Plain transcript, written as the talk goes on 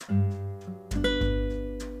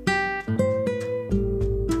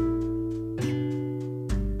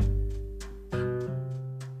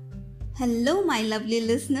my lovely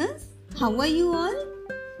listeners. How are you all?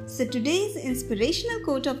 So today's inspirational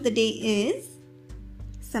quote of the day is: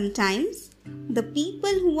 sometimes the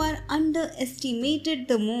people who are underestimated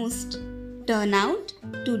the most turn out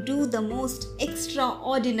to do the most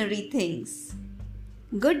extraordinary things.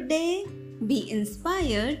 Good day, be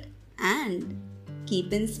inspired and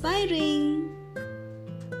keep inspiring.